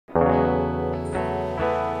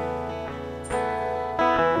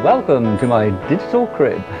Welcome to my digital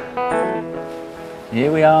crib.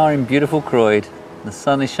 Here we are in beautiful Croyde. The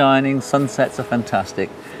sun is shining, sunsets are fantastic.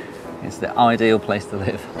 It's the ideal place to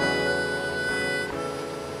live.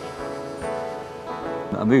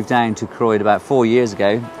 I moved down to Croyde about 4 years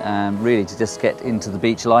ago, really to just get into the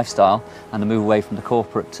beach lifestyle and to move away from the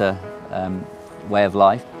corporate way of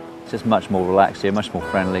life. It's just much more relaxed here, much more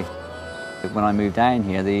friendly. When I moved down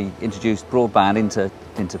here, they introduced broadband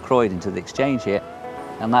into Croyde, into the exchange here,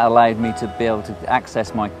 and that allowed me to be able to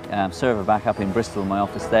access my server back up in Bristol, my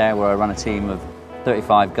office there, where I run a team of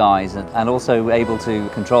 35 guys, and also able to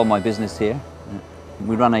control my business here.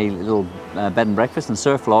 We run a little bed and breakfast and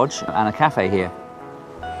surf lodge and a cafe here.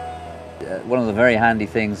 One of the very handy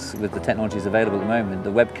things with the technologies available at the moment,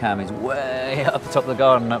 the webcam is way up the top of the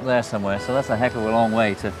garden up there somewhere, so that's a heck of a long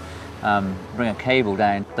way to bring a cable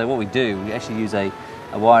down. So what we do, we actually use a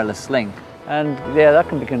wireless link, and yeah, that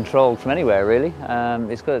can be controlled from anywhere really.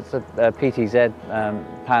 It's got a PTZ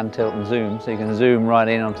pan, tilt and zoom, so you can zoom right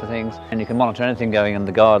in onto things, and you can monitor anything going in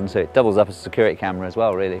the garden, so it doubles up as a security camera as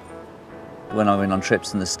well really. When I went on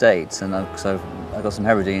trips in the States, and so I got some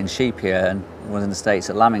Hebridean sheep here, and was in the States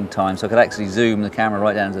at lambing time, so I could actually zoom the camera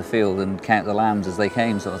right down to the field and count the lambs as they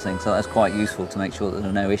came, sort of thing. So that's quite useful to make sure that there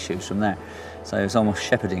are no issues from there. So it's almost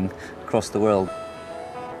shepherding across the world.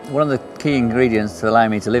 One of the key ingredients to allow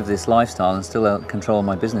me to live this lifestyle and still control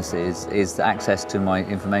my business is the access to my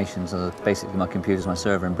information. So basically my computer's my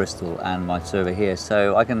server in Bristol and my server here.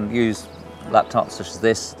 So I can use laptops such as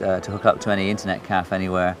this to hook up to any internet cafe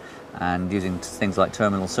anywhere, and using things like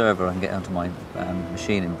Terminal Server, I can get onto my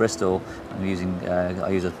machine in Bristol. I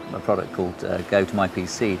use a product called Go to My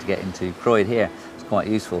PC to get into Croyde here. It's quite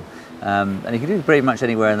useful. And you can do it pretty much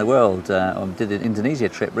anywhere in the world. I did an Indonesia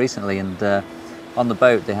trip recently, and on the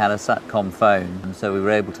boat they had a SATCOM phone, and so we were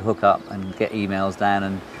able to hook up and get emails down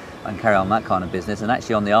and carry on that kind of business. And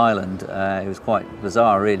actually on the island, it was quite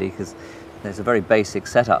bizarre really, because there's a very basic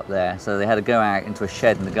setup there. So they had to go out into a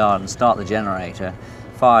shed in the garden, start the generator,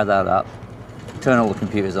 fire that up, turn all the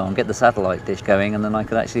computers on, get the satellite dish going, and then I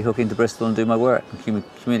could actually hook into Bristol and do my work and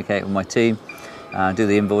communicate with my team, do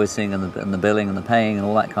the invoicing and the billing and the paying and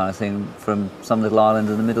all that kind of thing from some little island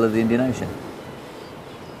in the middle of the Indian Ocean.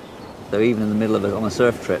 So even in the middle of on a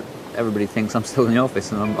surf trip, everybody thinks I'm still in the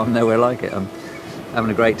office, and I'm nowhere like it. I'm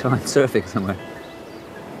having a great time surfing somewhere.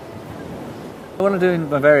 When I'm doing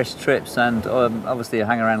my various trips, and obviously I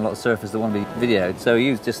hang around a lot of surfers that want to be videoed, so I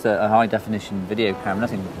use just a high definition video camera,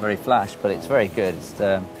 nothing very flash, but it's very good.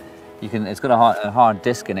 It's got a hard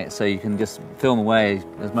disk in it, so you can just film away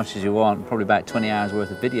as much as you want, probably about 20 hours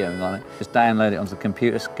worth of videoing on it. Just download it onto the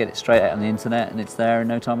computer, get it straight out on the internet, and it's there in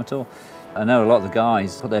no time at all. I know a lot of the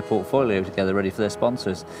guys put their portfolio together ready for their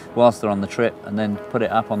sponsors whilst they're on the trip, and then put it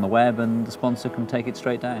up on the web, and the sponsor can take it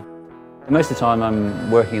straight down. Most of the time I'm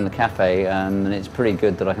working in the cafe, and it's pretty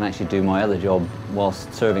good that I can actually do my other job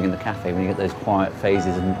whilst serving in the cafe. When you get those quiet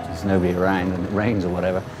phases and there's nobody around and it rains or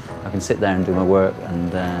whatever, I can sit there and do my work,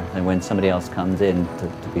 and when somebody else comes in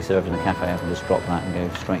to be served in the cafe, I can just drop that and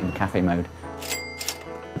go straight in cafe mode.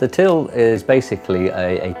 The till is basically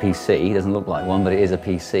a PC. It doesn't look like one, but it is a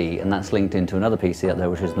PC, and that's linked into another PC up there,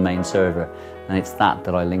 which is the main server, and it's that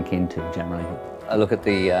I link into generally. I look at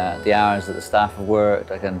the hours that the staff have worked.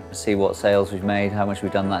 I can see what sales we've made, how much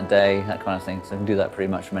we've done that day, that kind of thing. So I can do that pretty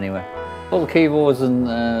much from anywhere. All the keyboards and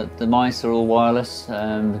the mice are all wireless,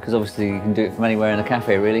 because obviously you can do it from anywhere in the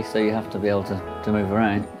cafe really, so you have to be able to move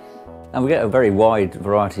around. And we get a very wide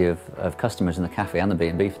variety of customers in the cafe, and the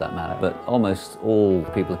B&B for that matter, but almost all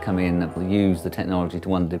people that come in use the technology to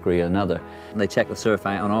one degree or another. They check the surf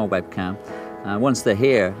out on our webcam. Once they're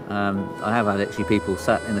here, I have had actually people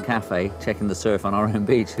sat in the cafe checking the surf on our own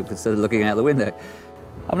beach instead of looking out the window.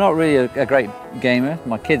 I'm not really a great gamer.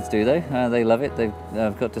 My kids do though. They love it.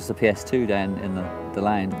 I've got just a PS2 down in the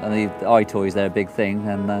lounge, and the iToys, they're a big thing,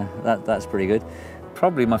 and that's pretty good.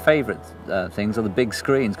 Probably my favourite things are the big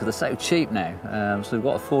screens, because they're so cheap now. So we've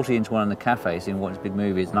got a 40-inch one in the cafe, so you can watch big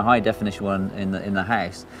movies, and a high-definition one in the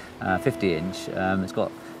house, 50-inch. It's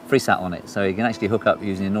got FreeSat on it, so you can actually hook up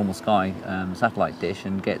using a normal Sky satellite dish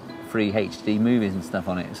and get free HD movies and stuff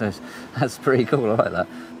on it. So that's pretty cool. I like that.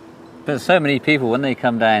 But so many people, when they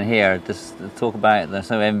come down here, just talk about it. They're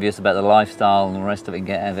so envious about the lifestyle and the rest of it and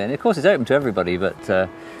get out of it. And of course, it's open to everybody, but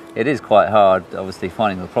it is quite hard. Obviously,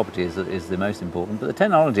 finding the property is the most important. But the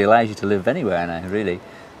technology allows you to live anywhere now, really.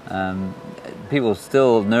 People are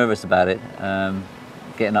still nervous about it,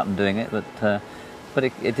 getting up and doing it, but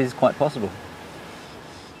it is quite possible.